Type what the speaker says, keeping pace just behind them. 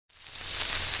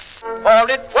for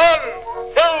it's 1,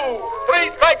 2,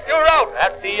 3 strikes, you're out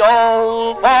at the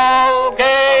old ball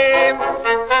game.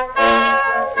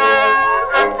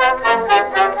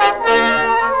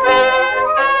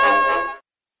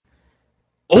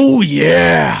 Oh,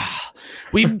 yeah.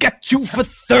 We've got you for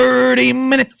 30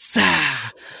 minutes.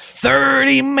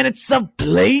 30 minutes of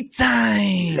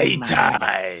playtime.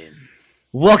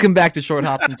 Welcome back to Short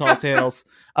Hops and Tall Tales,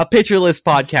 a pictureless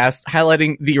podcast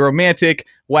highlighting the romantic,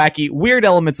 wacky, weird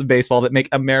elements of baseball that make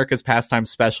America's pastime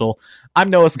special. I'm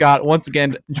Noah Scott, once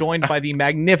again joined by the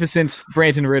magnificent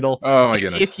Brandon Riddle. Oh, my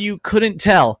goodness. If you couldn't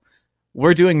tell,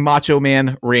 we're doing Macho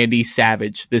Man Randy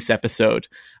Savage this episode.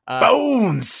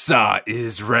 Bonesaw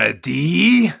is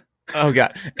ready. Oh,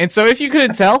 God. And so if you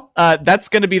couldn't tell, that's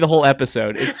going to be the whole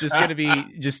episode. It's just going to be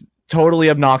just totally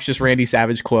obnoxious Randy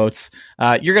Savage quotes.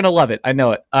 You're going to love it. I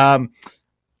know it.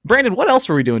 Brandon, what else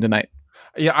were we doing tonight?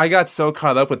 Yeah, I got so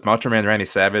caught up with Macho Man Randy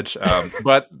Savage.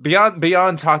 But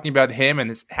beyond talking about him and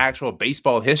his actual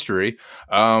baseball history,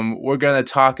 we're going to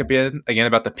talk a bit again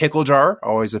about the pickle jar,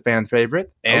 always a fan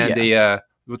favorite, and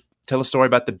we'll tell a story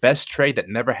about the best trade that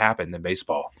never happened in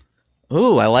baseball.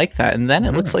 Ooh, I like that. And then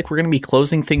it looks like we're going to be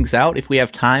closing things out, if we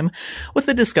have time, with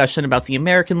a discussion about the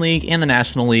American League and the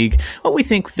National League, what we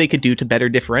think they could do to better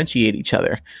differentiate each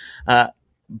other.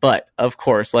 But, of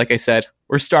course, like I said,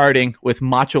 we're starting with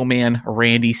Macho Man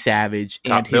Randy Savage.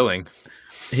 Top billing.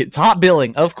 His top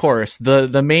billing, of course,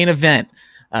 the main event,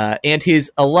 and his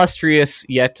illustrious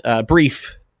yet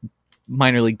brief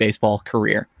minor league baseball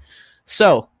career.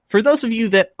 So, for those of you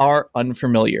that are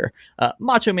unfamiliar,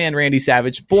 Macho Man Randy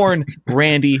Savage, born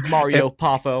Randy Mario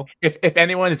Poffo. If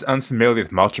anyone is unfamiliar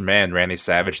with Macho Man Randy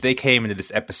Savage, they came into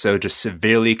this episode just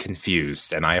severely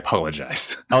confused, and I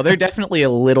apologize. Oh, they're definitely a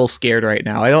little scared right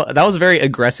now. That was a very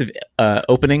aggressive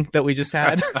opening that we just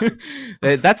had.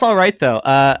 That's all right, though.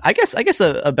 I guess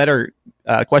a better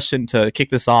question to kick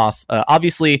this off.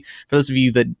 Obviously, for those of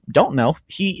you that don't know,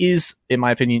 he is, in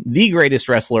my opinion, the greatest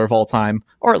wrestler of all time,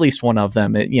 or at least one of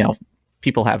them.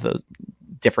 People have those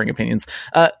differing opinions.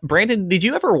 Brandon, did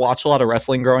you ever watch a lot of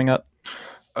wrestling growing up?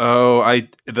 Oh,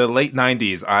 the late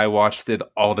 90s, I watched it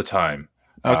all the time.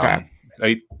 Okay.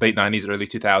 Late 90s, early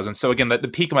 2000s. So again, the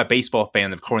peak of my baseball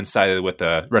fandom coincided with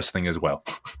wrestling as well.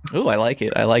 Ooh, I like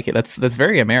it. That's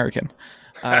very American.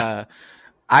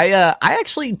 I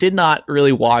actually did not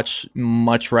really watch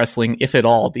much wrestling, if at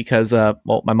all, because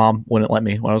my mom wouldn't let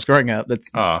me when I was growing up. That's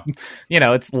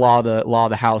it's law of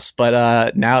the house.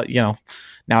 But now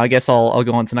I guess I'll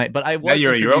go on tonight. But I was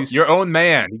you're your own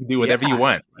man. You can do whatever you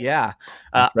want. Yeah,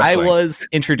 I was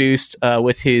introduced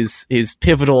with his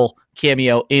pivotal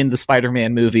cameo in the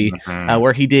Spider-Man movie,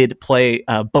 where he did play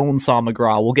Bonesaw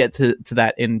McGraw. We'll get to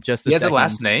that in just a second. He has a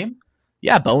last name?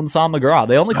 Yeah, Bonesaw McGraw.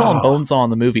 They only call him Bonesaw in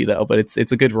the movie, though, but it's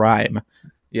a good rhyme.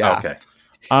 Yeah. Okay.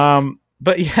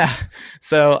 But yeah,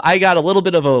 so I got a little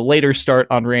bit of a later start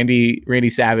on Randy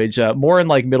Savage, more in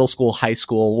like middle school, high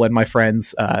school, when my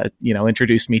friends,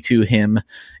 introduced me to him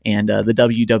and the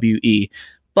WWE.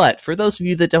 But for those of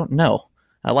you that don't know,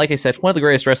 like I said, one of the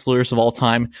greatest wrestlers of all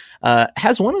time,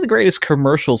 has one of the greatest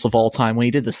commercials of all time when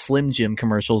he did the Slim Jim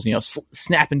commercials,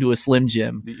 snap into a Slim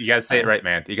Jim. You got to say it right,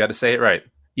 man. You got to say it right.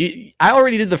 I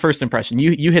already did the first impression.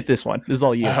 You hit this one. This is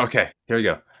all you. Okay, here we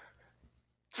go.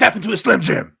 Snap into a Slim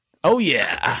Jim. Oh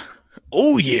yeah.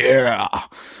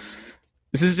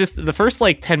 This is just the first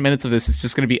 10 minutes of this is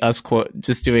just going to be us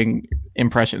just doing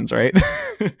impressions, right?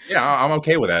 Yeah, I'm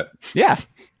okay with that. Yeah.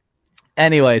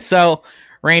 Anyway, so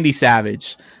Randy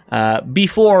Savage,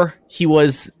 before he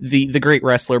was the great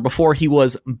wrestler, before he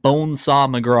was Bonesaw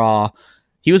McGraw,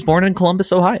 he was born in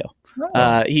Columbus, Ohio.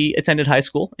 He attended high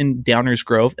school in Downers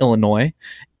Grove, Illinois,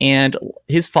 and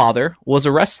his father was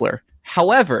a wrestler.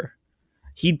 However,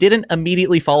 he didn't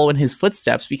immediately follow in his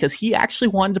footsteps because he actually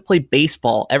wanted to play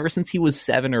baseball ever since he was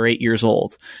 7 or 8 years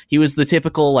old. He was the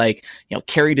typical,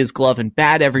 carried his glove and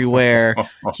bat everywhere.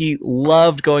 He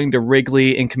loved going to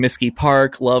Wrigley and Comiskey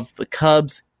Park, loved the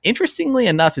Cubs. Interestingly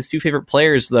enough, his two favorite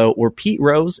players, though, were Pete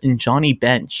Rose and Johnny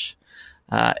Bench.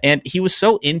 And he was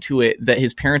so into it that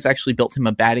his parents actually built him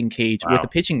a batting cage with a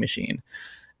pitching machine.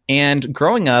 And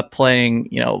growing up playing,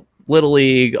 Little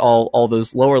League, all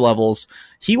those lower levels,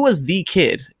 he was the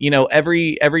kid.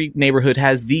 Every neighborhood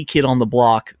has the kid on the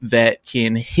block that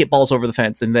can hit balls over the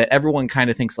fence and that everyone kind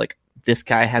of thinks this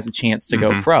guy has a chance to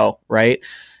go pro, right?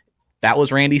 That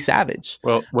was Randy Savage.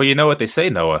 Well, you know what they say,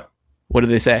 Noah? What do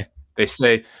they say? They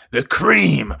say the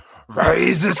cream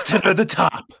rises to the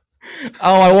top.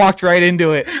 Oh, I walked right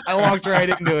into it.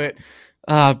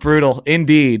 Brutal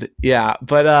indeed. Yeah.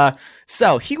 But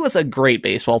so he was a great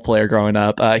baseball player growing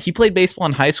up. He played baseball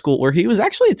in high school where he was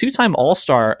actually a 2-time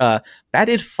All-Star,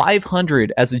 batted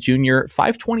 .500 as a junior,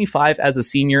 .525 as a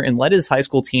senior, and led his high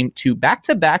school team to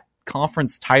back-to-back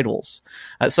conference titles.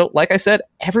 So like I said,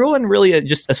 everyone really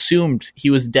just assumed he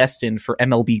was destined for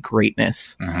MLB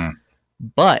greatness. Mm-hmm.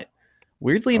 But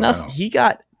weirdly enough, he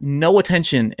got no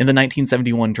attention in the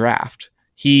 1971 draft.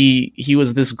 He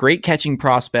was this great catching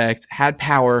prospect, had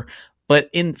power, but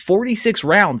in 48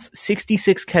 rounds,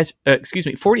 66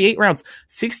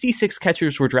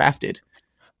 catchers were drafted.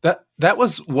 That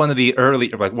was one of the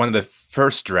one of the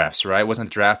first drafts, right? Wasn't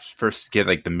draft first get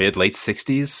like the late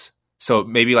 60s? So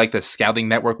maybe like the scouting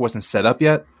network wasn't set up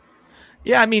yet?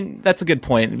 Yeah, I mean, that's a good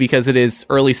point because it is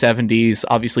early 70s.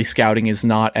 Obviously, scouting is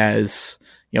not as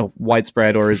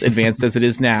widespread or as advanced as it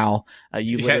is now.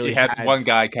 You had one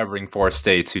guy covering 4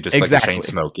 states who just like the chain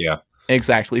smoke. Yeah,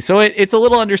 exactly. So it's a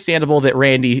little understandable that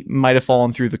Randy might have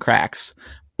fallen through the cracks,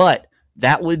 but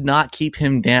that would not keep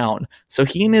him down. So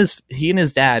he and his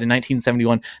dad in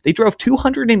 1971, they drove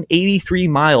 283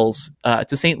 miles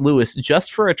to St. Louis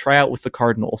just for a tryout with the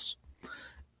Cardinals.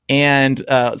 And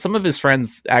some of his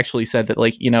friends actually said that,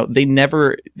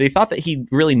 they thought that he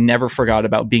really never forgot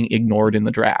about being ignored in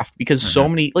the draft because so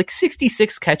many,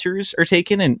 66 catchers are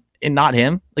taken and not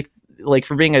him. Like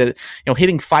for being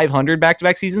hitting 500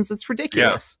 back-to-back seasons, that's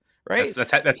ridiculous, right?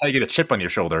 That's how you get a chip on your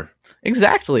shoulder.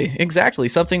 Exactly.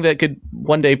 Something that could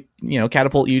one day,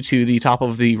 catapult you to the top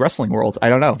of the wrestling world. I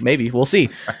don't know. Maybe we'll see.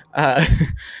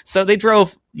 So they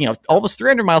drove, almost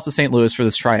 300 miles to St. Louis for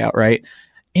this tryout, right?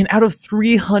 And out of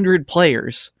 300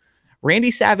 players,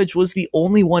 Randy Savage was the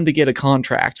only one to get a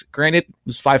contract. Granted, it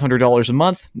was $500 a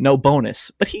month, no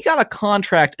bonus, but he got a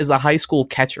contract as a high school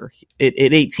catcher at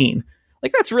 18.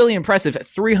 That's really impressive.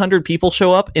 300 people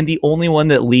show up, and the only one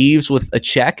that leaves with a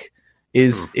check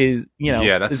is the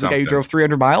guy who drove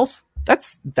 300 miles.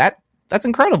 That's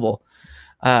incredible.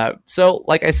 So,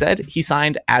 like I said, he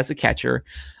signed as a catcher.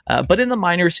 But in the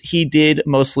minors, he did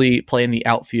mostly play in the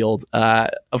outfield.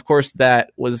 Of course,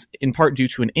 that was in part due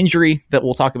to an injury that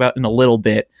we'll talk about in a little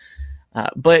bit.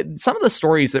 But some of the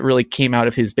stories that really came out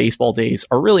of his baseball days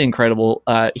are really incredible.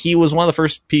 He was one of the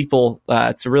first people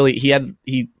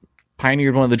he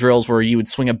pioneered one of the drills where you would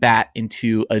swing a bat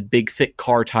into a big, thick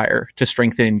car tire to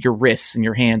strengthen your wrists and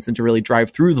your hands and to really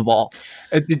drive through the ball.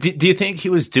 Do you think he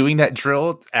was doing that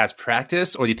drill as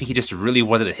practice, or do you think he just really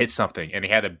wanted to hit something and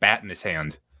he had a bat in his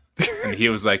hand? And he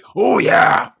was like, "Oh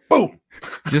yeah, boom!"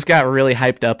 Just got really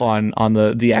hyped up on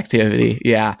the activity,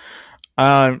 yeah.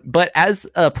 But as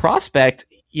a prospect,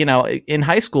 in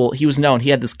high school, he was known. He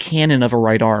had this cannon of a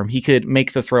right arm. He could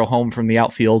make the throw home from the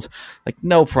outfield,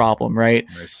 no problem, right?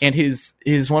 Nice. And his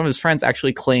one of his friends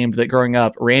actually claimed that growing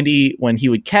up, Randy, when he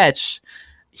would catch,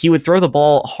 he would throw the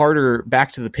ball harder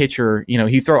back to the pitcher.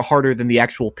 He'd throw it harder than the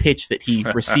actual pitch that he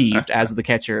received as the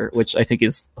catcher, which I think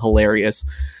is hilarious.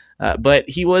 But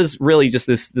he was really just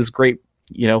this great,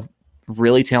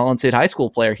 really talented high school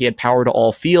player. He had power to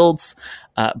all fields,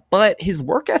 but his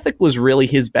work ethic was really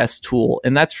his best tool.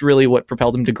 And that's really what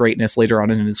propelled him to greatness later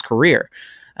on in his career.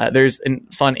 There's a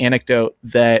fun anecdote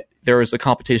that there was a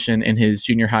competition in his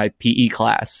junior high PE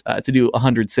class to do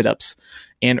 100 sit-ups.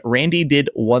 And Randy did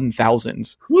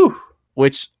 1,000,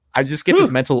 which I just get this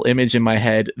mental image in my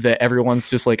head that everyone's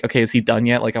just like, okay, is he done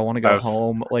yet? I want to go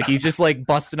home. He's just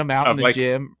busting them out in the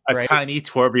gym. A tiny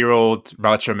 12-year-old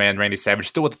Macho Man Randy Savage,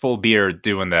 still with full beard,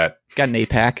 doing that. Got an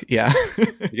 8-pack, yeah.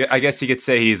 I guess you could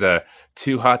say he's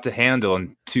too hot to handle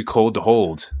and too cold to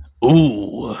hold.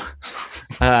 Ooh.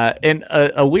 And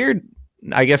a weird,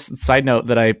 I guess, side note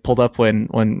that I pulled up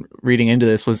when reading into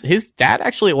this was his dad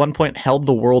actually at one point held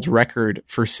the world record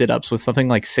for sit-ups with something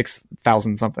like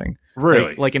 6,000 something.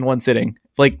 Really? In one sitting.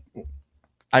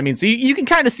 So you can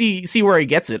kind of see where he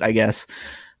gets it, I guess.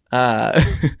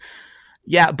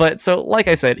 Yeah, but so like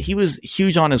I said, he was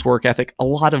huge on his work ethic, a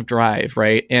lot of drive,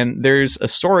 right? And there's a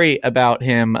story about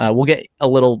him. We'll get a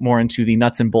little more into the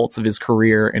nuts and bolts of his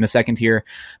career in a second here.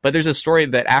 But there's a story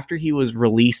that after he was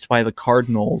released by the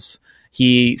Cardinals,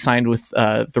 he signed with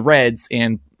the Reds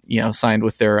and signed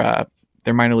with their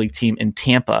minor league team in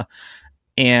Tampa,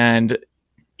 and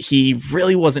he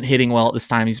really wasn't hitting well at this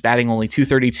time. He's batting only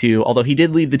 .232, although he did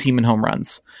lead the team in home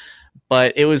runs.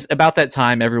 But it was about that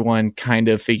time everyone kind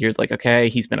of figured okay,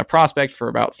 he's been a prospect for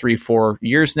about 3-4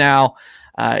 years now.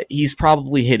 He's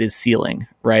probably hit his ceiling,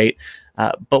 right?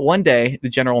 But one day, the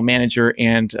general manager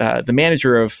and the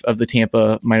manager of the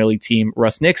Tampa minor league team,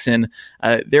 Russ Nixon,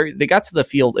 they got to the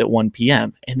field at 1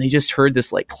 p.m. and they just heard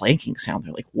this clanking sound.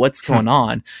 They're like, what's going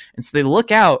on? And so they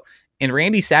look out, and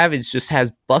Randy Savage just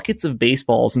has buckets of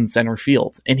baseballs in center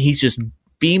field, and he's just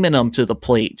beaming them to the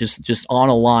plate, just on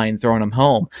a line, throwing them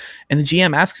home. And the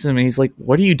GM asks him, and he's like,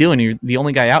 "What are you doing? You're the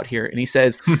only guy out here." And he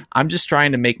says, "I'm just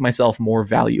trying to make myself more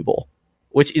valuable,"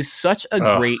 which is such a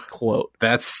great quote.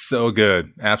 That's so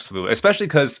good. Absolutely. Especially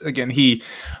because, again, he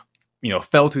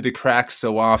fell through the cracks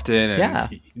so often and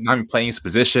he's not even playing his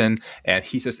position, and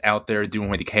he's just out there doing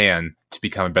what he can to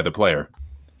become a better player.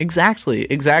 Exactly.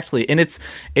 And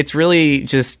it's really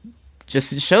just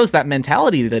shows that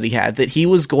mentality that he had, that he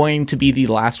was going to be the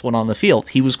last one on the field.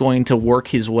 He was going to work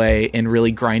his way and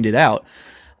really grind it out.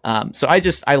 So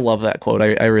I love that quote.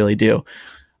 I really do.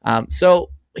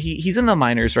 So he's in the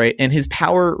minors, right? And his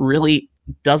power really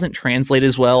doesn't translate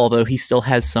as well, although he still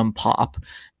has some pop.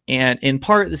 And in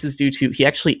part, this is due to he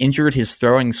actually injured his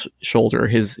throwing shoulder,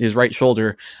 his right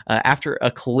shoulder, after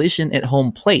a collision at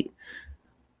home plate.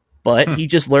 But he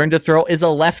just learned to throw as a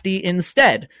lefty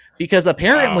instead, because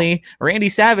apparently Randy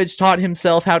Savage taught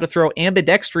himself how to throw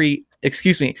ambidextrously.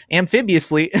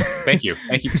 Thank you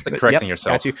for correcting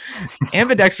yourself. Got you.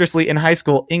 Ambidextrously in high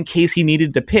school in case he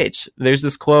needed to pitch. There's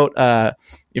this quote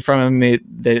from him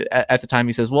that at the time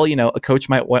he says, "Well, a coach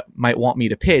might want me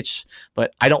to pitch,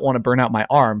 but I don't want to burn out my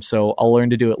arm, so I'll learn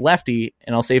to do it lefty,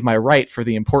 and I'll save my right for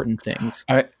the important things."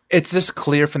 It's just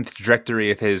clear from the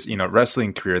trajectory of his,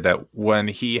 wrestling career that when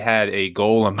he had a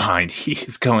goal in mind,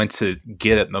 he's going to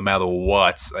get it no matter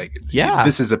what.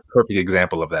 This is a perfect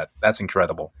example of that. That's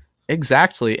incredible.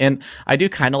 Exactly. And I do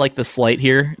kind of like the slight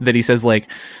here that he says,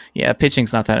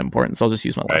 pitching's not that important, so I'll just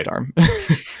use my left arm.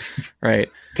 Right.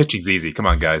 Pitching's easy. Come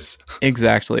on, guys.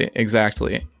 Exactly.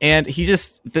 And he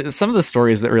some of the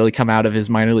stories that really come out of his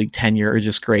minor league tenure are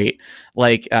just great.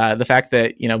 Like the fact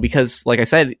that, because like I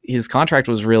said, his contract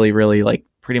was really, really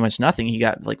pretty much nothing. He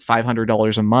got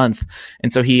 $500 a month.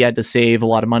 And so he had to save a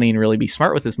lot of money and really be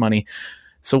smart with his money.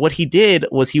 So what he did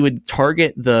was he would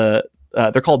target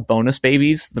they're called bonus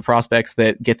babies, the prospects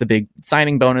that get the big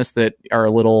signing bonus that are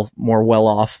a little more well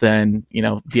off than,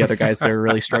 the other guys that are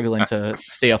really struggling to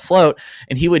stay afloat.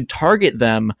 And he would target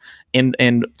them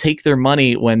and take their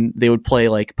money when they would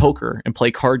play poker and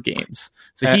play card games.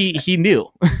 So he knew.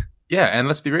 Yeah, and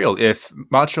let's be real. If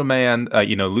Macho Man,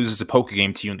 loses a poker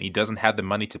game to you and he doesn't have the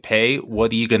money to pay,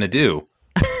 what are you going to do?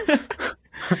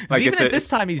 Even at this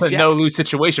time, he's a no-lose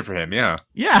situation for him. Yeah.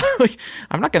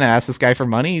 I'm not going to ask this guy for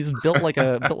money. He's built like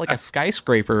a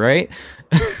skyscraper, right?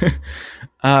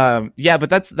 But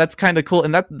that's kind of cool,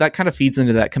 and that kind of feeds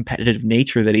into that competitive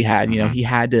nature that he had. He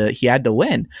had to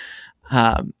win.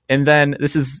 And then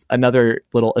this is another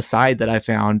little aside that I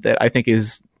found that I think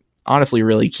is honestly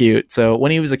really cute. So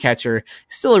when he was a catcher,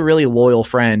 he's still a really loyal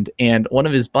friend, and one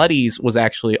of his buddies was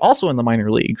actually also in the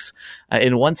minor leagues.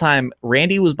 And one time,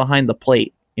 Randy was behind the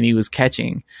plate and he was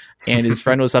catching, and his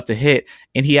friend was up to hit,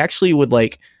 and he actually would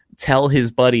tell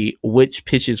his buddy which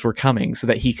pitches were coming so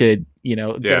that he could, get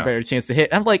a better chance to hit.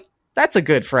 And I'm like, that's a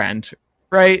good friend,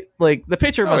 right? The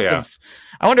pitcher must have.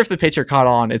 I wonder if the pitcher caught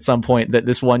on at some point that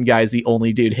this one guy's the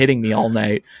only dude hitting me all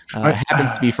night.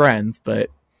 Happens to be friends, but.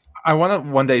 I want to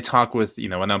one day talk with,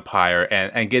 an umpire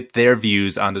and get their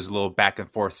views on this little back and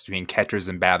forth between catchers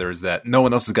and batters that no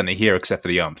one else is going to hear except for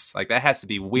the umps. That has to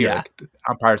be weird. Yeah.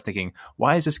 Umpires thinking,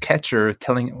 why is this catcher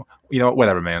telling,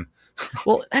 whatever, man.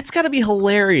 Well, that's got to be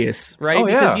hilarious, right? Oh,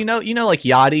 because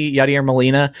Yadier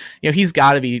Molina, he's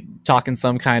got to be talking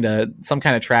some kind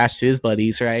of trash to his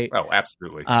buddies, right? Oh,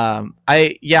 absolutely.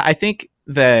 I think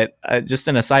that just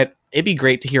an aside, it'd be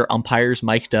great to hear umpires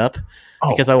mic'd up.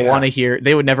 Because I want to hear.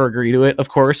 They would never agree to it, of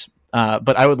course,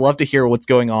 but I would love to hear what's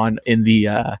going on in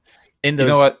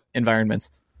those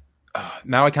environments.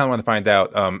 Now I kind of want to find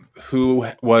out who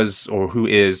was or who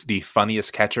is the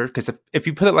funniest catcher. Because if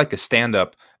you put it like a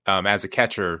stand-up as a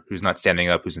catcher who's not standing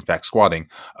up, who's in fact squatting,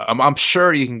 I'm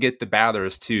sure you can get the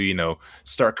batters to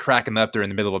start cracking up during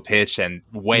the middle of a pitch and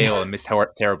wail and miss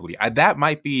terribly. That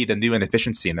might be the new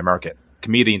inefficiency in the market.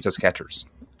 Comedians as catchers.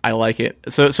 I like it.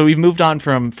 So we've moved on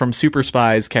from super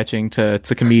spies catching to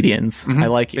comedians. Mm-hmm. I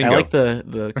like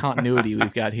the continuity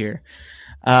we've got here.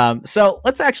 So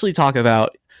let's actually talk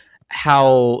about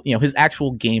how his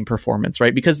actual game performance,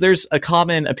 right? Because there's a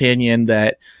common opinion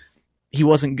that he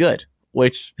wasn't good,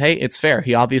 which, hey, it's fair.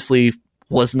 He obviously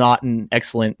was not an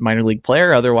excellent minor league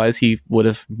player. Otherwise, he would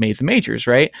have made the majors,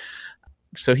 right?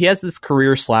 So he has this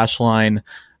career slash line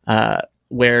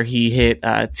where he hit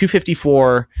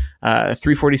 254,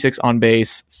 346 on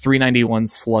base, 391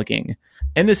 slugging.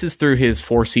 And this is through his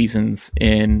 4 seasons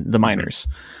in the minors.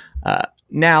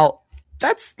 Now,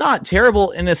 that's not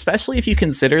terrible, and especially if you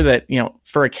consider that,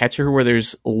 for a catcher where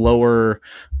there's lower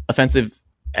offensive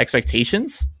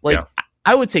expectations,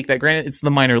 I would take that. Granted, it's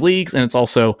the minor leagues, and it's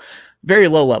also very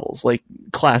low levels, like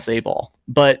Class A ball.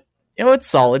 But it's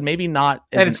solid. Maybe not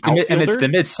as an outfielder. And it's the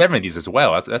mid 70s as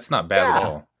well. That's not bad at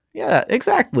all. Yeah,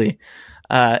 exactly.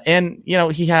 And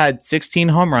he had 16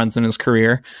 home runs in his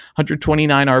career,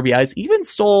 129 RBIs, even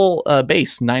stole a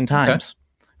base 9 times.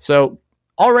 Okay. So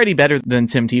already better than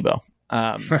Tim Tebow.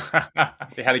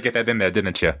 You had to get that in there,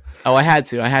 didn't you? Oh, I had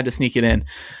to sneak it in.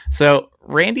 So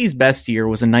Randy's best year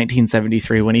was in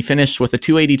 1973 when he finished with a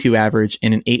 282 average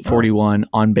and an 841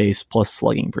 on base plus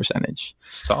slugging percentage.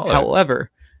 Solid. However,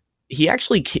 he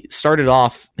actually started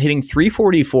off hitting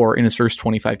 344 in his first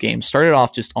 25 games, started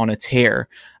off just on a tear,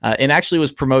 and actually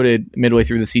was promoted midway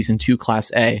through the season to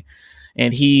Class A.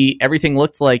 And everything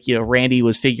looked like, Randy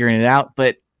was figuring it out,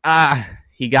 but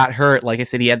he got hurt. Like I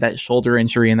said, he had that shoulder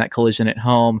injury and that collision at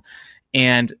home,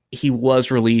 and he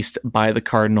was released by the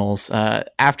Cardinals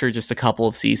after just a couple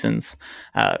of seasons.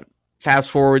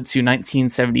 Fast forward to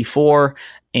 1974,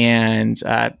 and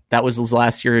that was his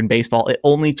last year in baseball at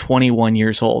only 21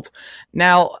 years old.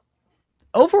 Now,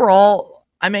 overall,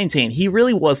 I maintain he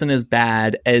really wasn't as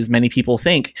bad as many people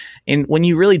think. And when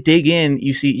you really dig in,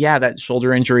 you see, that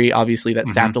shoulder injury, obviously that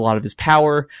sapped a lot of his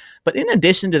power. But in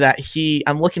addition to that,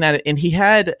 I'm looking at it, and he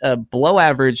had a below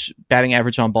average batting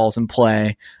average on balls in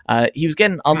play. He was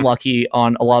getting unlucky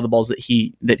on a lot of the balls that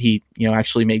he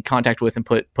actually made contact with and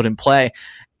put in play.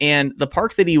 And the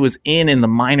park that he was in the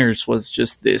minors was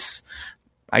just this,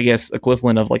 I guess,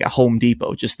 equivalent of like a Home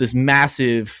Depot, just this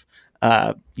massive,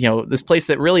 this place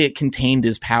that really it contained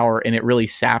his power, and it really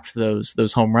sapped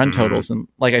those home run totals. And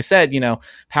like I said,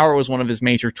 power was one of his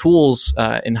major tools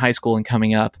in high school and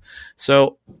coming up.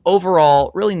 So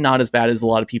overall, really not as bad as a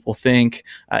lot of people think.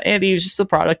 And he was just the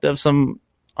product of some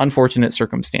unfortunate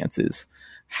circumstances.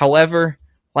 However,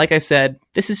 like I said,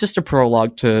 this is just a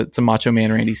prologue to Macho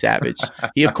Man Randy Savage.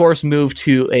 He, of course, moved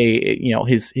to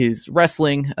his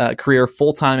wrestling career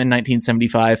full-time in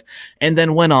 1975, and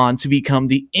then went on to become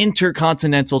the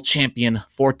Intercontinental Champion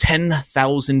for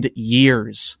 10,000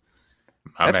 years.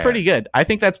 That's pretty good. I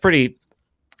think that's pretty...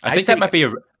 I think that might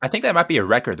be a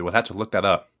record. We'll have to look that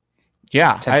up.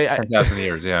 Yeah. 10,000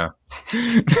 years, yeah.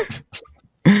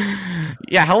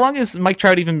 Yeah, how long has Mike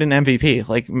Trout even been MVP?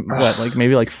 Like what? Like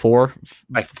maybe like 4?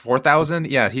 Like 4,000?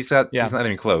 Yeah, he's not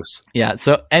even close. Yeah.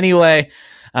 So anyway,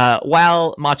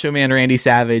 while Macho Man Randy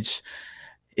Savage,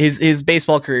 his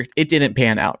baseball career, it didn't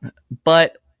pan out,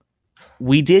 but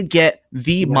we did get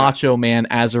the Macho Man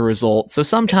as a result. So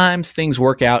sometimes things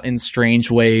work out in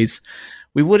strange ways.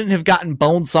 We wouldn't have gotten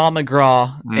Bonesaw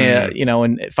McGraw,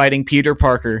 and fighting Peter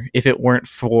Parker if it weren't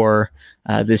for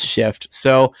this shift.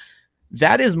 So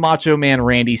that is Macho Man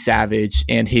Randy Savage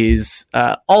and his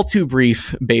all too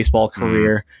brief baseball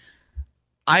career.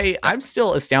 I'm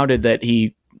still astounded that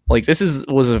he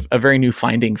was a very new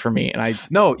finding for me.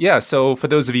 And So for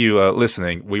those of you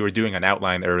listening, we were doing an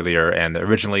outline earlier, and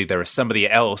originally there was somebody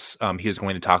else he was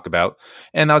going to talk about,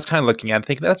 and I was kind of looking at it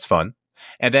thinking that's fun.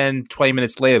 And then 20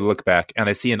 minutes later, I look back and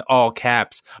I see in all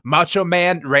caps, Macho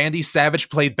Man Randy Savage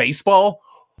played baseball.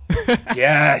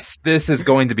 Yes, this is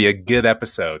going to be a good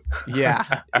episode. Yeah.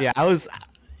 I was,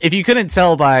 if you couldn't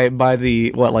tell by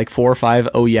the 4 or 5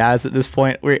 oh yeahs at this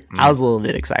point, I was a little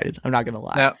bit excited. I'm not gonna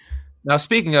lie. Now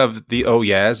speaking of the oh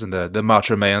yeahs and the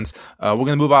Macho Mans, we're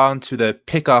gonna move on to the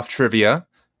pickoff trivia,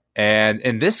 and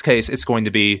in this case, it's going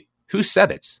to be who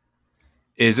said it.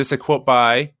 Is this a quote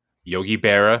by Yogi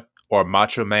Berra or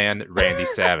Macho Man Randy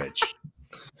Savage?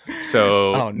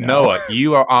 So Noah,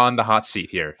 you are on the hot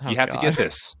seat here. You have to get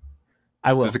this.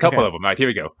 I will. There's a couple of them. All right, here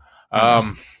we go.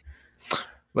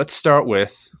 Let's start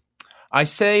with, I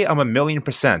say I'm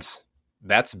 1,000,000%.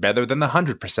 That's better than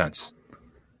 100%.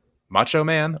 Macho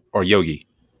Man or Yogi?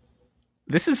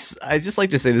 I just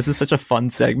like to say this is such a fun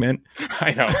segment.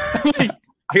 I know.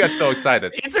 I got so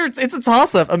excited. It's a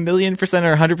toss-up, 1,000,000%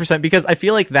 or 100%, because I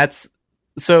feel like that's...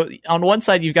 So on one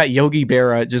side, you've got Yogi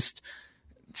Berra just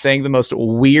saying the most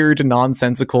weird,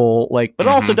 nonsensical, but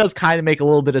also does kind of make a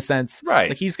little bit of sense. Right.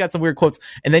 Like he's got some weird quotes.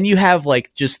 And then you have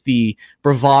just the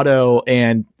bravado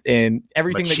and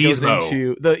everything machismo. That goes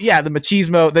into the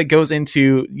machismo that goes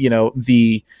into,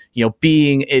 the,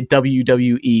 being a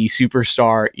WWE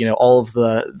superstar, all of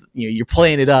the, you're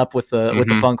playing it up with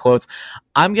the fun quotes.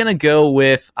 I'm going to go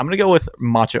with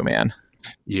Macho Man.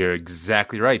 You're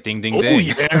exactly right. Ding, ding, ding.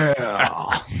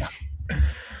 Yeah.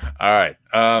 All right.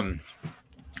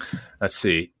 Let's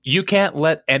see. You can't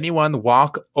let anyone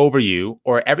walk over you,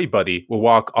 or everybody will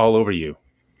walk all over you.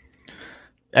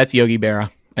 That's Yogi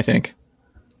Berra, I think.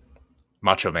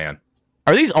 Macho Man.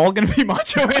 Are these all going to be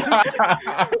Macho Man? I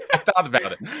thought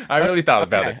about it. I really thought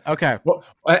about it. Okay. Well,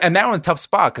 and now we're in a tough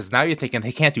spot because now you're thinking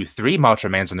they can't do 3 Macho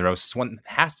Mans in a row. So one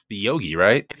has to be Yogi,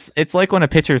 right? It's like when a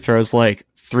pitcher throws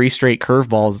 3 straight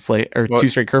curveballs. It's like, or Well, 2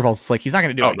 straight curveballs. It's like he's not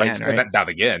going to do it again, right? right? Not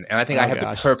again. And I think Oh, I have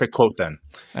gosh. the perfect quote then.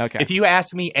 Okay. If you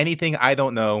ask me anything I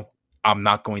don't know, I'm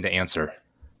not going to answer.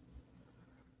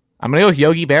 I'm going to go with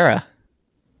Yogi Berra.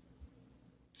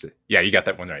 Yeah, you got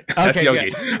that one right. That's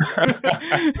Yogi.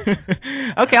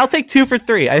 Okay, I'll take 2 for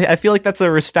 3. I feel like that's a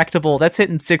respectable. That's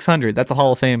hitting 600. That's a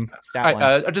Hall of Fame stat line.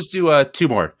 I'll just do 2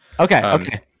 more. Okay.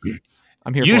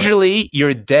 I'm here. Usually,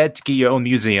 you're dead to get your own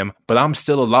museum, but I'm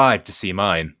still alive to see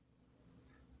mine.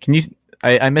 Can you?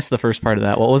 I missed the first part of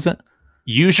that. What was it?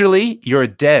 Usually, you're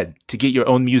dead to get your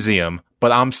own museum,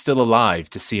 but I'm still alive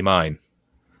to see mine.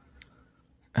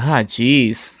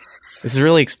 Geez, this is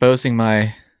really exposing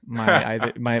my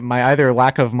either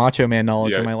lack of Macho Man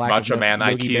knowledge or my lack Macho of Man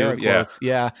Yogi IQ. Berra quotes.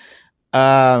 Yeah.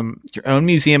 Your own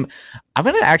museum. I'm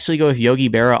gonna actually go with Yogi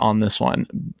Berra on this one.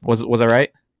 Was I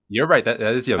right? You're right. That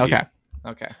is Yogi.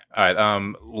 Okay. All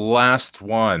right. Last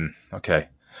one. Okay.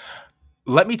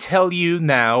 Let me tell you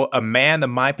now, a man in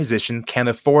my position can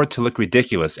afford to look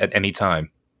ridiculous at any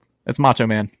time. That's Macho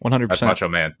Man, 100%. That's Macho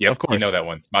Man. Yep, of course. You know that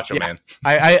one. Macho Man.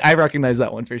 I recognize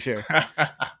that one for sure.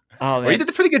 Oh, well, you did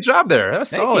a pretty good job there. That was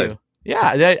solid. You.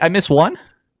 Yeah, I missed one?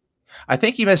 I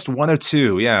think you missed 1 or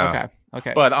 2, yeah.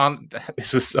 Okay. But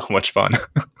this was so much fun.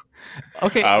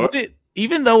 Okay,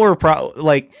 even though we're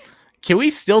can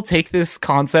we still take this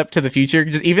concept to the future?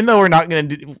 Just even though we're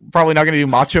probably not going to do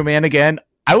Macho Man again,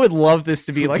 I would love this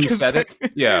to be like Who said it?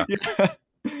 Yeah.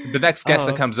 The next guest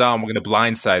that comes on, we're going to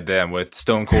blindside them with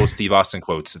Stone Cold Steve Austin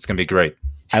quotes. It's going to be great.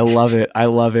 I love it.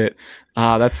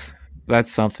 That's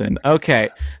something. Okay,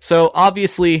 so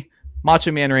obviously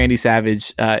Macho Man Randy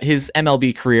Savage, his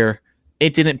MLB career,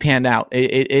 it didn't pan out.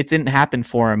 It didn't happen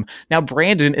for him. Now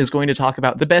Brandon is going to talk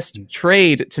about the best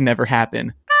trade to never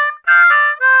happen.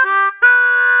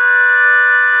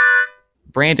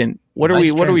 Brandon, what are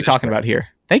we talking about here?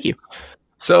 Thank you.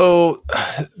 So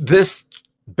this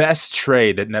best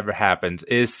trade that never happened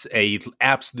is a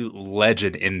absolute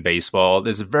legend in baseball.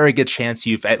 There's a very good chance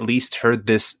you've at least heard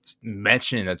this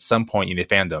mentioned at some point in the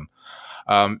fandom.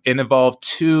 It involved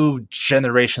 2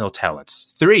 generational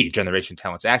talents, 3 generational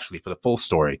talents actually for the full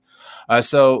story.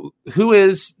 So who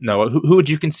would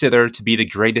you consider to be the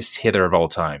greatest hitter of all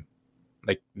time?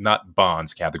 Like not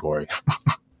Bonds category.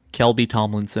 Kelby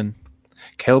Tomlinson.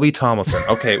 Kelby Tomlinson.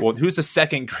 Okay, well, who's the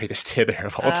second greatest hitter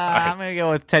of all time? I'm going to go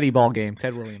with Ted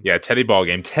Williams. Yeah, Teddy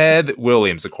Ballgame. Ted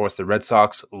Williams, of course, the Red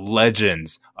Sox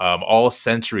legends,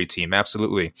 all-century team,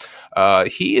 absolutely.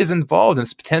 He is involved in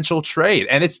this potential trade,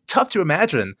 and it's tough to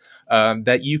imagine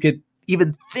that you could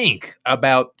even think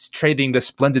about trading the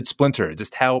Splendid Splinter,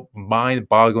 just how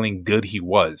mind-boggling good he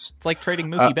was. It's like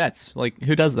trading Mookie Betts. Like,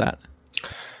 who does that?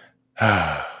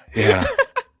 Yeah.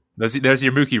 There's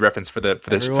your Mookie reference for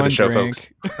the show, folks.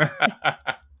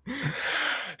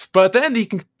 But then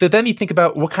you think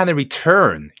about what kind of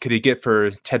return could he get for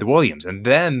Ted Williams, and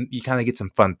then you kind of get some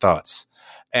fun thoughts.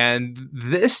 And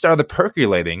this started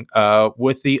percolating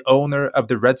with the owner of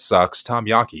the Red Sox, Tom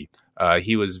Yawkey.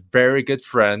 He was very good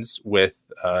friends with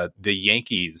the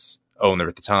Yankees owner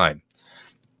at the time.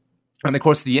 And of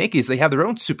course, the Yankees, they have their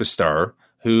own superstar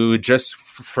who just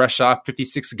fresh off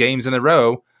 56 games in a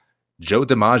row, Joe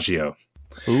DiMaggio.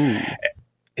 Ooh.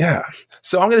 Yeah.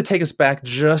 So I'm going to take us back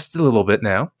just a little bit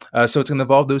now. So it's going to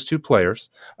involve those 2 players.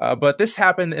 But this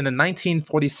happened in the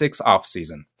 1946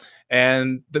 offseason.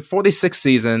 And the 46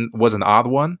 season was an odd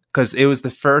one because it was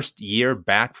the first year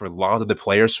back for a lot of the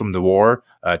players from the war.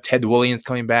 Ted Williams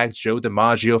coming back, Joe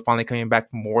DiMaggio finally coming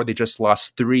back from war. They just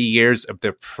lost 3 years of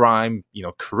their prime,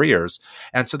 careers.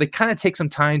 And so they kind of take some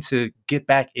time to get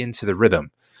back into the rhythm.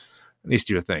 At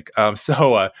least you would think.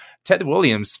 So Ted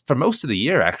Williams, for most of the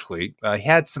year, actually, he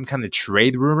had some kind of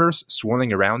trade rumors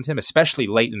swirling around him, especially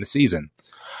late in the season.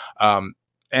 And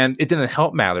it didn't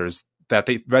help matters that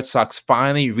the Red Sox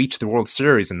finally reached the World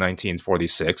Series in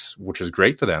 1946, which was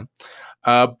great for them.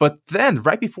 But then,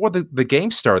 right before the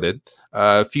game started,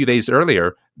 a few days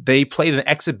earlier, they played an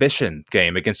exhibition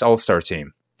game against All-Star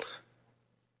team.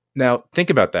 Now, think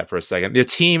about that for a second. Your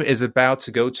team is about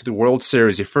to go to the World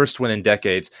Series, your first win in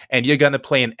decades, and you're going to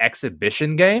play an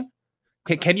exhibition game?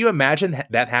 Can you imagine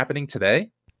that happening today?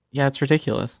 Yeah, it's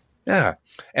ridiculous. Yeah.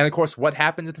 And of course, what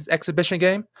happens at this exhibition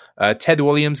game? Ted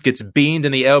Williams gets beamed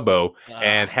in the elbow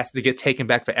and has to get taken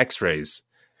back for x-rays.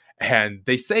 And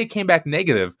they say it came back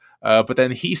negative, but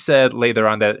then he said later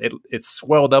on that it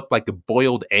swelled up like a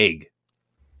boiled egg.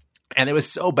 And it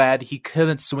was so bad, he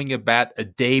couldn't swing a bat a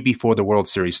day before the World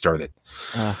Series started.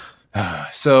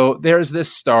 So there's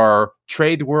this star,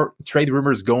 trade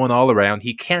rumors going all around.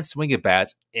 He can't swing a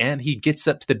bat, and he gets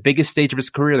up to the biggest stage of his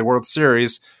career, the World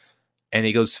Series, and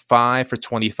he goes 5 for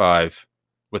 25.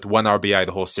 with 1 RBI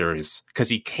the whole series because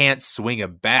he can't swing a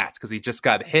bat because he just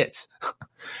got hit.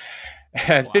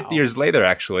 And 50 years later,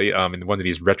 actually, in one of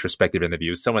these retrospective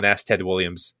interviews, someone asked Ted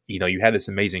Williams, you had this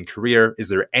amazing career. Is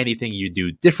there anything you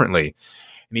do differently?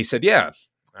 And he said, yeah,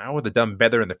 I would have done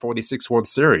better in the 46 World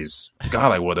Series.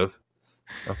 God, I would have.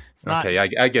 Okay,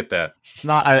 I get that. It's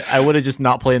not. I would have just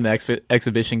not played in the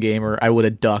exhibition game, or I would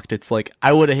have ducked. It's like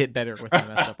I would have hit better with my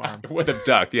messed up arm. Would have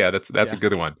ducked. Yeah, that's a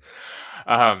good one.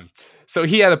 So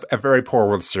he had a very poor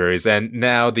World Series, and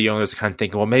now the owners are kind of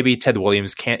thinking, well, maybe Ted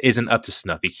Williams isn't up to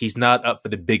snuff. He's not up for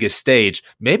the biggest stage.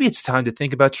 Maybe it's time to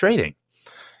think about trading.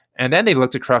 And then they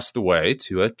looked across the way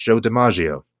to Joe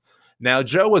DiMaggio. Now,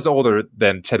 Joe was older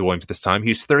than Ted Williams at this time. He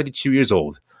was 32 years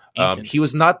old. He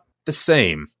was not the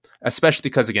same, especially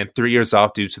because, again, 3 years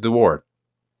off due to the war.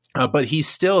 But he's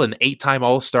still an 8-time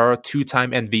All-Star,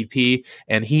 2-time MVP,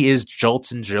 and he is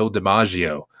Joltin' Joe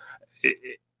DiMaggio.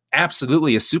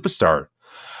 Absolutely a superstar.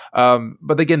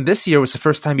 But again, this year was the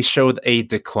first time he showed a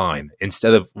decline.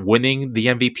 Instead of winning the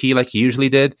MVP like he usually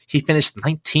did, he finished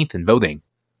 19th in voting.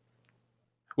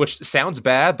 Which sounds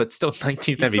bad, but still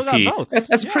 19th MVP.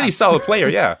 That's a pretty solid player,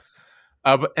 yeah.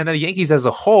 And then the Yankees as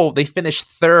a whole, they finished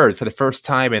 3rd for the first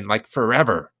time in like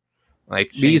forever.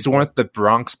 Like these weren't the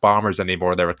Bronx Bombers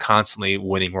anymore. They were constantly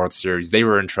winning World Series. They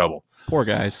were in trouble. Poor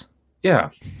guys.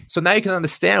 Yeah. So now you can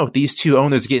understand with these two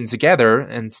owners getting together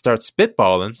and start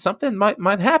spitballing, something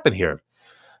might happen here.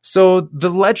 So the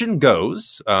legend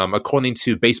goes, according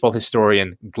to baseball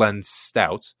historian Glenn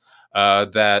Stout,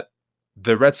 that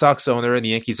the Red Sox owner and the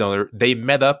Yankees owner, they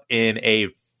met up in a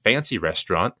fancy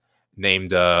restaurant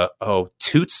named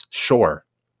Toots Shore.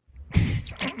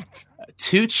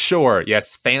 Toots Shore.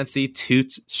 Yes, fancy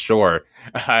Toots Shore.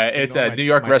 It's a New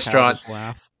York restaurant.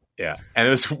 Yeah, and it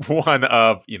was one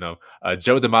of, Joe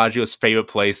DiMaggio's favorite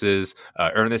places.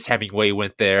 Ernest Hemingway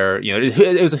went there.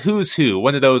 It was a who's who,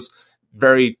 one of those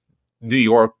very New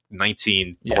York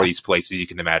 1940s places you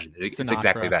can imagine. It's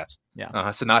exactly that. Yeah,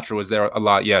 Sinatra was there a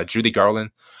lot. Yeah, Judy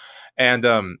Garland.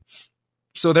 And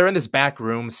so they're in this back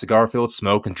room, cigar-filled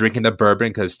smoke, and drinking the bourbon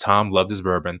because Tom loved his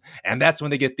bourbon. And that's when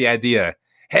they get the idea,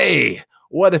 hey,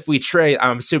 what if we trade?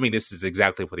 I'm assuming this is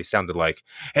exactly what he sounded like.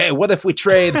 Hey, what if we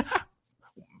trade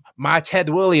my Ted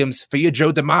Williams for your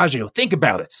Joe DiMaggio? Think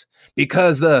about it.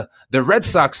 Because the Red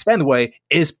Sox Fenway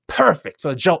is perfect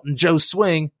for Joltin' Joe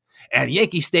swing, and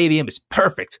Yankee Stadium is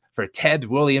perfect for Ted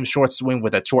Williams short swing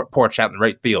with a short porch out in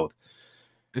right field.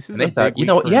 This is a big week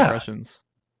for impressions.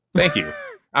 Thank you.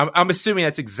 I'm assuming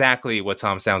that's exactly what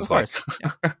Tom sounds like.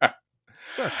 Yeah.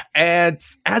 Sure. And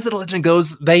as the legend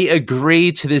goes, they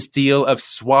agree to this deal of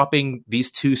swapping these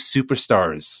two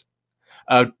superstars.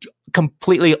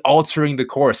 Completely altering the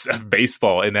course of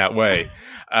baseball in that way.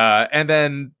 And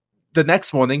then the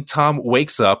next morning, Tom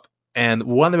wakes up and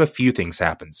one of a few things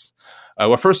happens.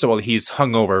 Well, first of all, he's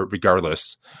hungover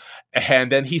regardless.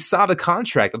 And then he saw the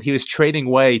contract that he was trading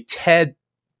away Ted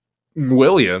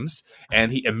Williams,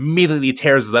 and he immediately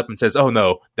tears it up and says, oh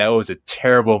no, that was a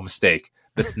terrible mistake.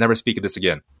 Let's never speak of this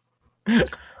again.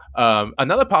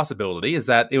 Another possibility is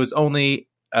that it was only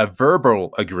a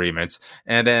verbal agreement,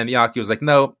 and then Yaki was like,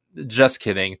 no, just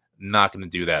kidding, not going to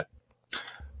do that.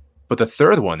 But the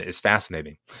third one is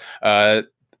fascinating.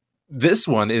 This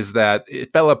one is that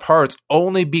it fell apart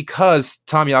only because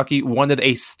Tom Yaki wanted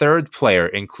a third player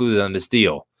included on this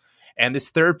deal. And this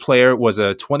third player was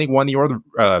a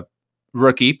 21-year-old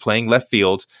rookie playing left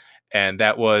field, and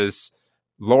that was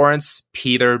Lawrence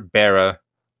Peter Berra,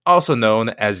 also known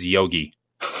as Yogi.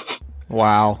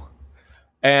 Wow.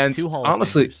 And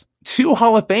honestly, 2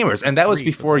 Hall of Famers. And that was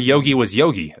before Yogi was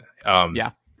Yogi.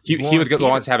 Yeah. He would go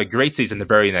on to have a great season the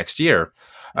very next year.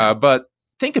 But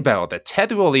think about that.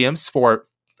 Ted Williams for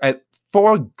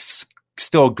 4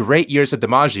 still great years at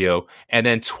DiMaggio, and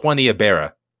then 20 at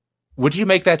Berra. Would you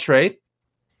make that trade?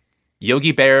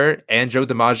 Yogi Berra and Joe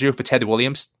DiMaggio for Ted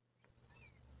Williams?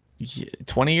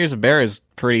 20 years of Berra is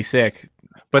pretty sick.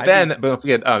 But don't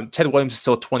forget, Ted Williams is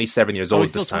still 27 years old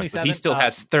at this time. He still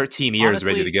has 13 years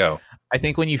honestly, ready to go. I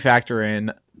think when you factor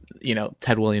in,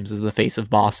 Ted Williams is the face of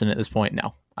Boston at this point.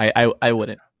 No, I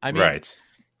wouldn't. I mean, right.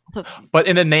 But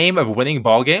in the name of winning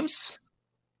ball games,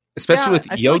 especially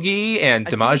with Yogi and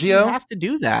DiMaggio, you have to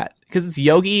do that because it's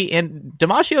Yogi, and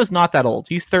DiMaggio is not that old.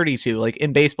 He's 32. Like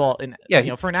in baseball, and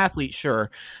for an athlete,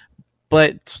 sure,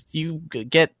 but you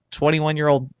get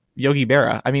 21-year-old Yogi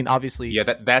Berra. I mean, obviously, yeah,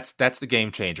 that's the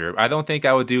game changer. I don't think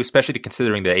I would do, especially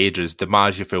considering the ages,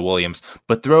 DiMaggio for Williams,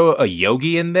 but throw a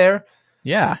Yogi in there.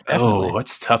 Yeah, definitely. Oh,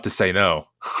 it's tough to say no.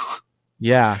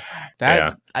 Yeah,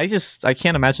 I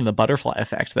can't imagine the butterfly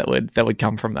effect that would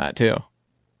come from that too.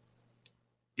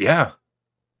 Yeah,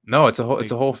 No, it's a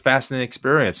whole fascinating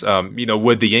experience.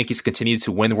 Would the Yankees continue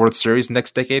to win World Series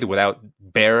next decade without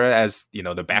Berra as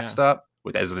the backstop,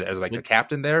 with as like the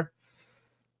captain there?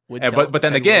 But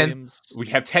then Ted again, Williams, we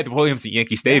have Ted Williams at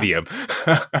Yankee Stadium.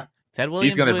 Ted He's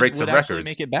Williams going to break would some actually records.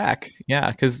 make it back. Yeah,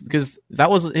 because that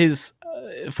was his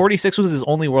 46 was his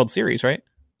only World Series, right?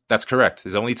 That's correct.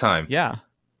 His only time. Yeah.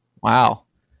 Wow.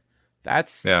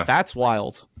 That's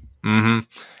wild. Mm-hmm.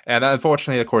 And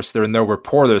unfortunately, of course, there are no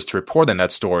reporters to report on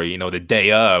that story. The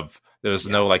day of, there was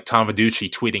no like Tom Verducci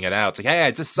tweeting it out. It's like, hey,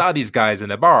 I just saw these guys in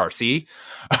the bar. See,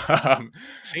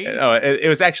 it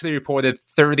was actually reported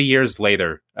 30 years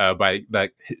later by the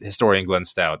historian Glenn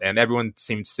Stout, and everyone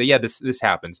seemed to say, yeah, this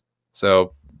happened.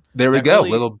 So there we go. A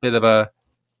little bit of a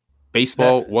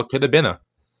baseball. What could have been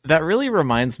That really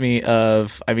reminds me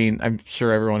of. I mean, I'm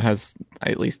sure everyone has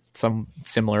at least some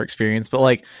similar experience, but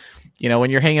like,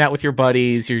 when you're hanging out with your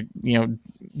buddies, you're,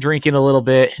 drinking a little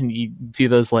bit and you do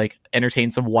those like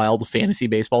entertain some wild fantasy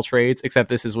baseball trades, except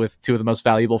this is with two of the most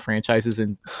valuable franchises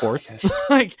in sports.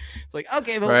 Like, it's like,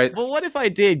 okay, but what if I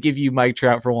did give you Mike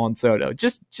Trout for Juan Soto?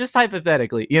 Just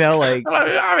hypothetically, like,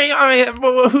 I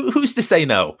mean, who's to say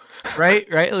no?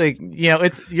 Right. Like,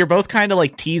 you're both kind of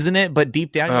like teasing it, but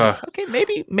deep down, you're like, okay,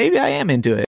 maybe I am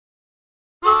into it.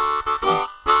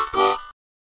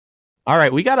 All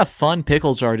right, we got a fun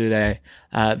pickle jar today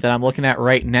that I'm looking at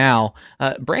right now.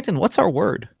 Brandon, what's our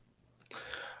word?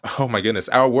 Oh my goodness,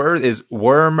 our word is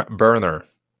worm burner.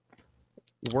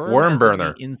 Worm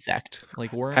burner, insect,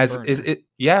 like worm. As a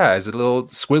little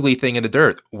squiggly thing in the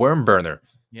dirt. Worm burner.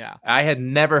 Yeah, I had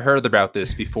never heard about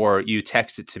this before. You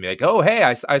texted to me like, "Oh, hey,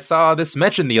 I saw this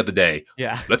mentioned the other day.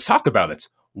 Yeah, let's talk about it."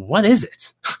 What is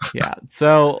it? Yeah,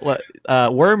 so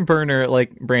worm burner,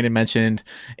 like Brandon mentioned,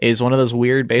 is one of those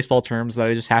weird baseball terms that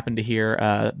I just happened to hear.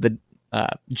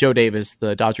 Joe Davis,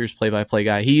 the Dodgers play-by-play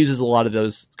guy, he uses a lot of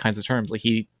those kinds of terms. Like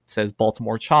he says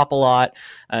Baltimore chop a lot,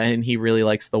 and he really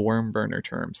likes the worm burner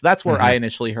term. So that's where I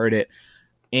initially heard it.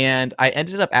 And I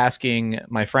ended up asking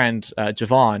my friend,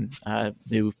 Javon,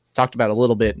 who talked about it a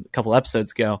little bit a couple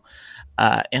episodes ago.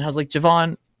 And I was like,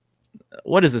 Javon,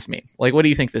 what does this mean? Like, what do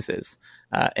you think this is?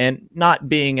 And not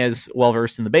being as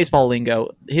well-versed in the baseball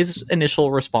lingo, his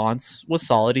initial response was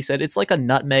solid. He said, it's like a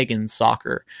nutmeg in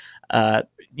soccer,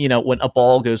 when a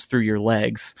ball goes through your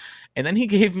legs. And then he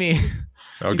gave me...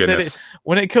 Oh, goodness.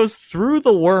 When it goes through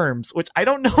the worms, which I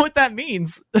don't know what that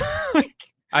means.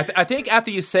 I think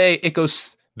after you say it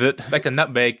goes... like a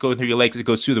nutmeg going through your legs, it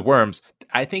goes through the worms.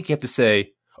 I think you have to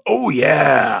say, "Oh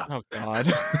yeah!" Oh God!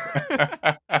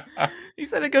 He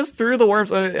said it goes through the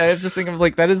worms. I just think of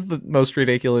like that is the most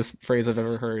ridiculous phrase I've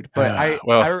ever heard. But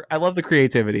I love the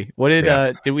creativity. What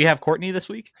did we have Courtney this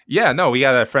week? Yeah, no, we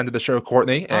got a friend of the show,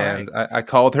 Courtney, and right. I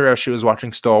called her as she was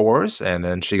watching Star Wars, and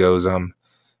then she goes,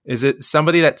 "Is it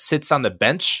somebody that sits on the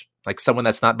bench, like someone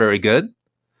that's not very good?"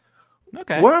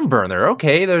 Okay. Worm burner.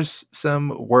 Okay, there's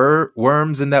some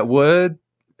worms in that wood,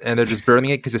 and they're just burning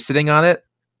it because they're sitting on it.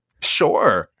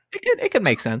 Sure, it could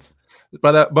make sense.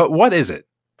 But what is it?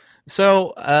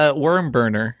 So, worm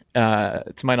burner,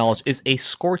 to my knowledge, is a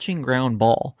scorching ground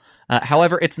ball.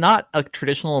 However, it's not a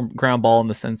traditional ground ball in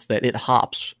the sense that it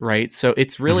hops, right? So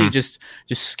it's really just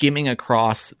skimming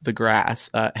across the grass,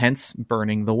 hence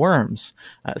burning the worms.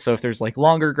 So if there's like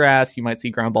longer grass, you might see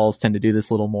ground balls tend to do this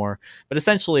a little more. But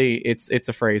essentially, it's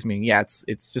a phrase meaning,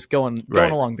 it's just going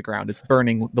along the ground. It's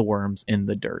burning the worms in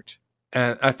the dirt.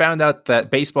 And I found out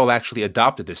that baseball actually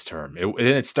adopted this term. It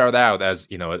didn't start out as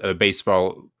a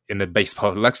baseball in the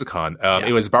baseball lexicon.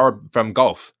 It was borrowed from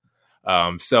golf.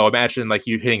 So imagine like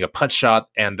you hitting a punch shot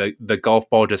and the golf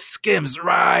ball just skims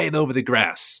right over the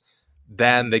grass.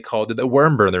 Then they called it a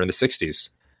worm burner in the 60s.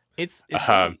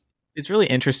 It's really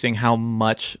interesting how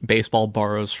much baseball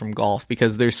borrows from golf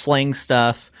because there's slang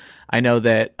stuff. I know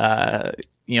that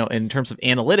in terms of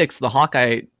analytics, the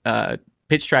Hawkeye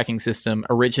pitch tracking system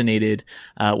originated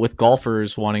with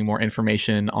golfers wanting more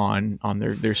information on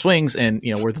their swings and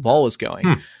where the ball was going.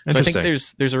 So I think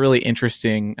there's a really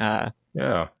interesting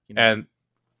and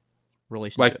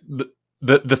relationship. Like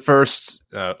the first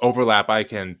overlap I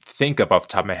can think of off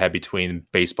the top of my head between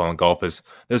baseball and golf is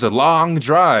there's a long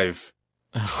drive.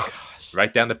 Oh gosh.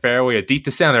 Right down the fairway, a deep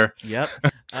to center. Yep.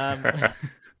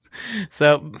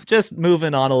 So just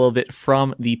moving on a little bit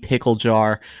from the pickle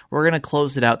jar, we're going to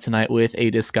close it out tonight with a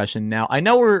discussion. Now, I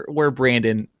know where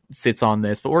Brandon sits on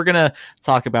this, but we're going to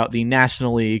talk about the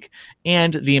National League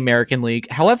and the American League.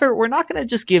 However, we're not going to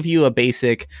just give you a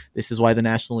basic, this is why the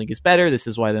National League is better, this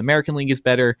is why the American League is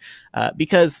better,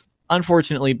 because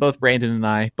unfortunately, both Brandon and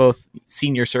I, both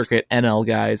senior circuit NL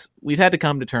guys, we've had to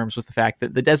come to terms with the fact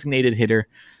that the designated hitter,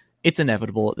 it's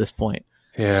inevitable at this point.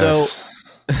 Yes.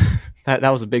 So That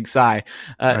was a big sigh.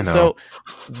 I know. So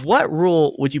what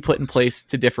rule would you put in place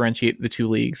to differentiate the two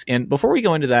leagues? And before we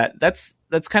go into that, that's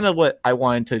kind of what I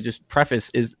wanted to just preface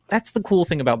is that's the cool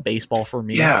thing about baseball for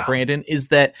me, Yeah. Brandon, is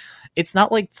that it's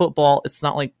not like football. It's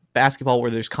not like basketball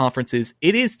where there's conferences.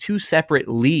 It is two separate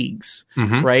leagues,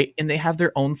 right? And they have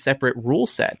their own separate rule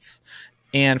sets.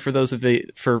 And for those of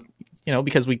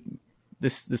because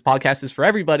this podcast is for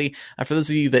everybody. For those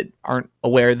of you that aren't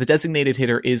aware, the designated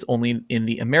hitter is only in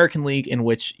the American League, in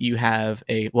which you have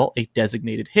a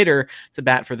designated hitter to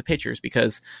bat for the pitchers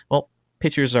because,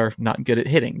 pitchers are not good at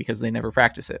hitting because they never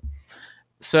practice it.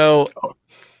 So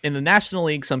in the National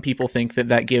League, some people think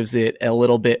that gives it a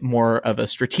little bit more of a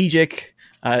strategic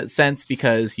sense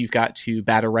because you've got to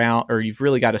bat around, or you've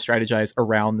really got to strategize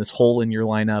around this hole in your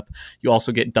lineup. You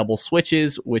also get double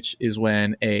switches, which is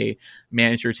when a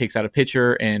manager takes out a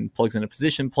pitcher and plugs in a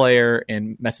position player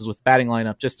and messes with the batting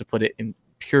lineup, just to put it in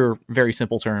pure, very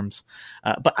simple terms.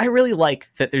 But I really like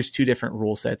that there's two different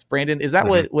rule sets. Brandon, is that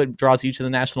what draws you to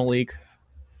the National League?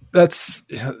 That's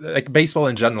like baseball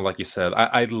in general, like you said.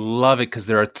 I love it because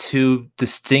there are two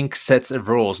distinct sets of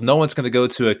rules. No one's going to go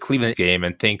to a Cleveland game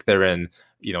and think they're in,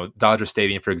 Dodger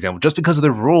Stadium, for example, just because of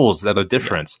the rules that are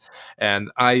different. Yeah.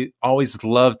 And I always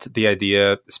loved the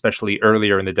idea, especially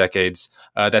earlier in the decades,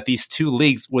 that these two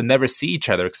leagues would never see each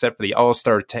other except for the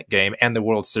All-Star game and the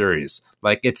World Series.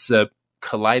 Like it's a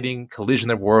collision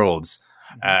of worlds.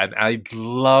 And I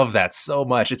love that so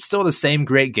much. It's still the same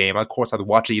great game. Of course, I'd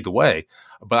watch it either way.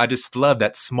 But I just love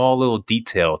that small little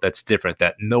detail that's different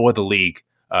that no other league,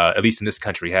 at least in this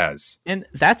country, has. And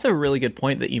that's a really good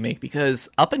point that you make, because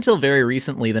up until very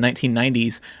recently, the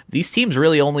 1990s, these teams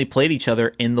really only played each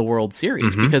other in the World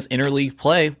Series because interleague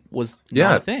play was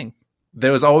not a thing.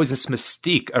 There was always this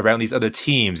mystique around these other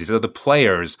teams, these other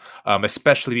players,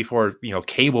 especially before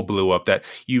cable blew up. That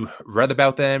you read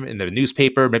about them in the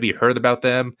newspaper, maybe you heard about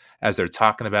them as they're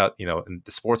talking about in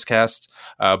the sportscast.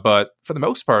 But for the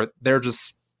most part, they're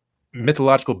just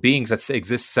mythological beings that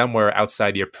exist somewhere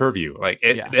outside your purview. Like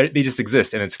they just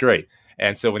exist, and it's great.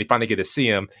 And so when you finally get to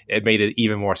see them, it made it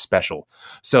even more special.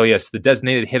 So yes, the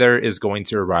designated hitter is going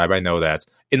to arrive. I know that.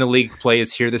 In the league, play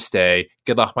is here to stay.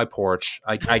 Get off my porch.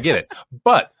 I get it.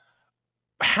 But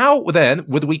how then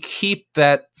would we keep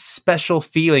that special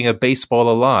feeling of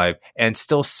baseball alive and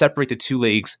still separate the two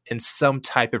leagues in some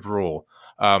type of rule?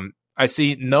 I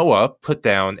see Noah put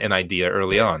down an idea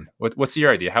early on. What's your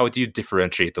idea? How would you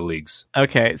differentiate the leagues?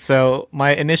 Okay, so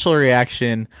my initial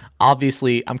reaction,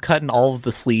 obviously, I'm cutting all of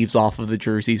the sleeves off of the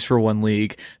jerseys for one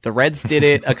league. The Reds did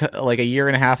it like a year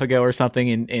and a half ago or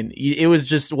something, and it was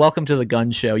just welcome to the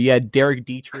gun show. You had Derek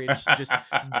Dietrich just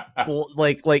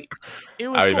like it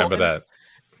was. I remember that.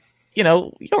 You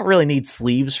don't really need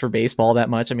sleeves for baseball that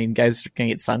much. I mean, guys can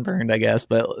get sunburned, I guess,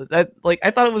 but I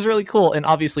thought it was really cool, and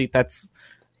obviously that's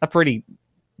a pretty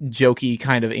jokey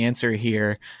kind of answer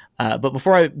here. But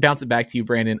before I bounce it back to you,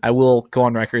 Brandon, I will go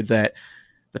on record that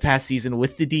the past season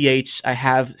with the DH, I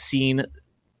have seen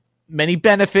many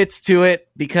benefits to it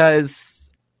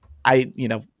because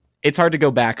it's hard to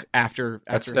go back after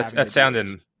that's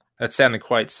sounding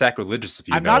quite sacrilegious of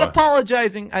you. I'm not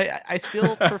apologizing. I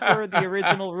still prefer the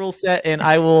original rule set, and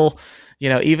I will,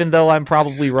 even though I'm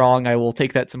probably wrong, I will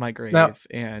take that to my grave.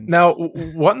 Now,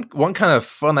 one kind of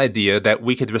fun idea that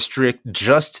we could restrict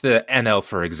just to the NL,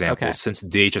 for example, since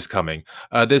DH is coming.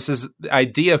 This is the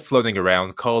idea floating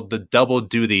around called the double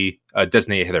duty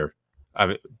designated hitter.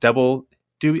 Double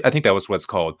duty, I think that was what it's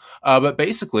called. But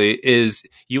basically, is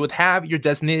you would have your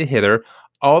designated hitter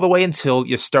all the way until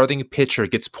your starting pitcher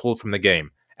gets pulled from the game.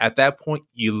 At that point,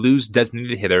 you lose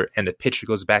designated hitter, and the pitcher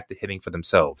goes back to hitting for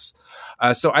themselves.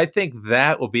 So I think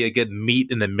that will be a good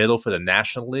meet in the middle for the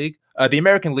National League. The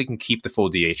American League can keep the full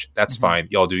DH. That's fine.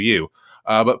 Y'all do you.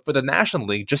 But for the National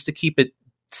League, just to keep it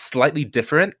slightly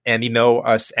different, and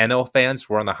us NL fans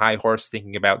who are on the high horse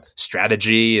thinking about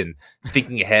strategy and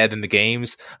thinking ahead in the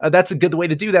games, that's a good way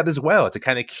to do that as well, to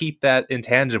kind of keep that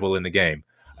intangible in the game.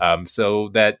 So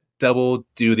that double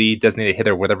duty designated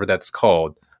hitter, whatever that's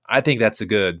called, I think that's a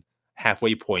good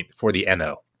halfway point for the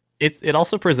NL. It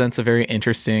also presents a very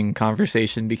interesting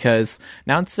conversation because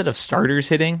now instead of starters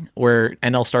hitting, where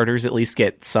NL starters at least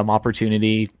get some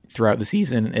opportunity throughout the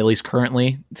season, at least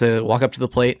currently, to walk up to the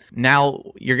plate, now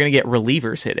you're going to get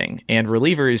relievers hitting, and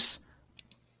relievers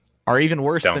are even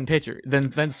worse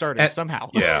than starters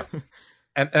somehow. Yeah.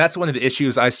 And that's one of the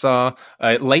issues I saw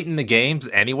late in the games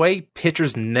anyway.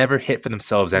 Pitchers never hit for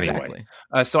themselves anyway.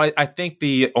 Exactly. So I think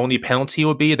the only penalty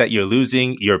would be that you're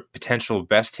losing your potential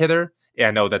best hitter. Yeah,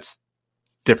 I know that's a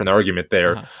different argument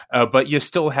there. But you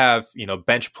still have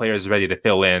bench players ready to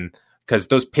fill in because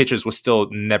those pitchers will still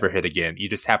never hit again. You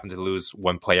just happen to lose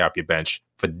one player off your bench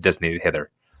for the designated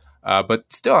hitter. But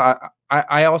still,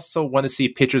 I also want to see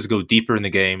pitchers go deeper in the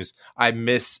games. I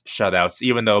miss shutouts,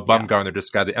 even though Bumgarner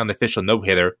just got the unofficial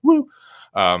no-hitter. Woo!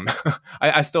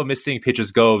 I still miss seeing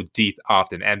pitchers go deep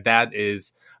often, and that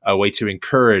is a way to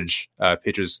encourage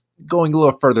pitchers going a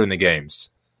little further in the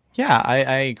games. Yeah, I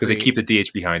agree. Because they keep the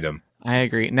DH behind them. I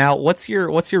agree. Now, what's your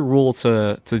rule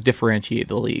to differentiate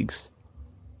the leagues?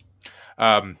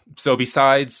 So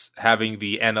besides having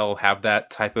the NL have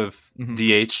that type of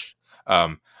DH,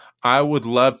 I would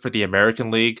love for the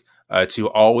American League to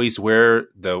always wear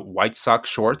the White Sox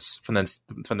shorts from the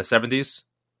 70s.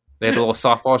 They had the little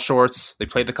softball shorts. They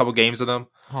played a couple games of them.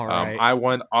 All right. I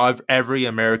want every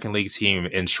American League team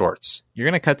in shorts. You're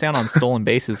going to cut down on stolen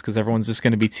bases because everyone's just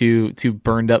going to be too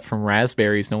burned up from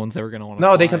raspberries. No one's ever going to want to.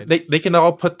 No, slide. they can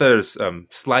all put their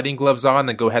sliding gloves on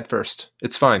and go head first.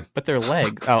 It's fine. But their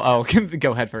legs. oh,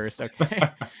 go head first. Okay.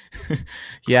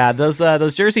 Yeah, those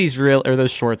jerseys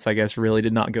those shorts, I guess, really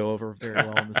did not go over very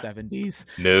well in the 70s.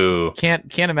 No.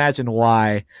 Can't imagine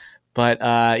why. But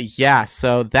yeah,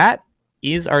 so that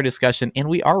is our discussion, and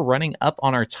we are running up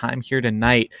on our time here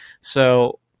tonight.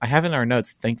 So I have in our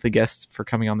notes, thank the guests for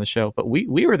coming on the show, but we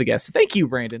were the guests. Thank you,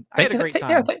 Brandon. I had a great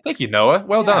time. Yeah, thank you, Noah.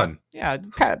 Well done. Yeah,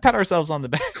 pat ourselves on the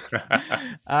back.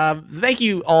 So thank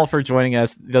you all for joining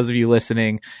us, those of you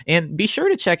listening. And be sure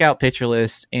to check out Pitcher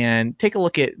List and take a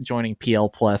look at joining PL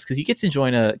Plus, because you get to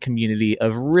join a community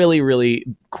of really, really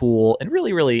cool and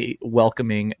really, really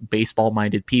welcoming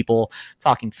baseball-minded people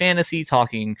talking fantasy, talk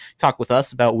with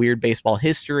us about weird baseball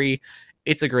history.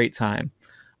 It's a great time.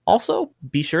 Also,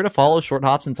 be sure to follow Short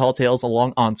Hops and Tall Tales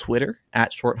along on Twitter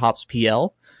at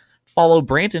ShortHopsPL. Follow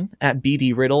Brandon at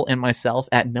BD Riddle and myself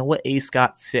at Noah A.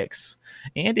 Scott 6.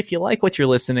 And if you like what you're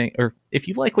listening, or if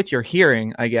you like what you're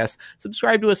hearing, I guess,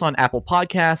 subscribe to us on Apple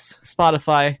Podcasts,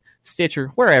 Spotify, Stitcher,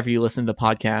 wherever you listen to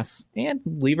podcasts, and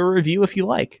leave a review if you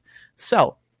like.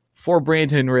 So, for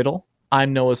Brandon Riddle,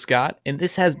 I'm Noah Scott, and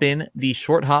this has been the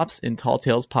Short Hops and Tall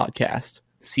Tales podcast.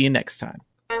 See you next time.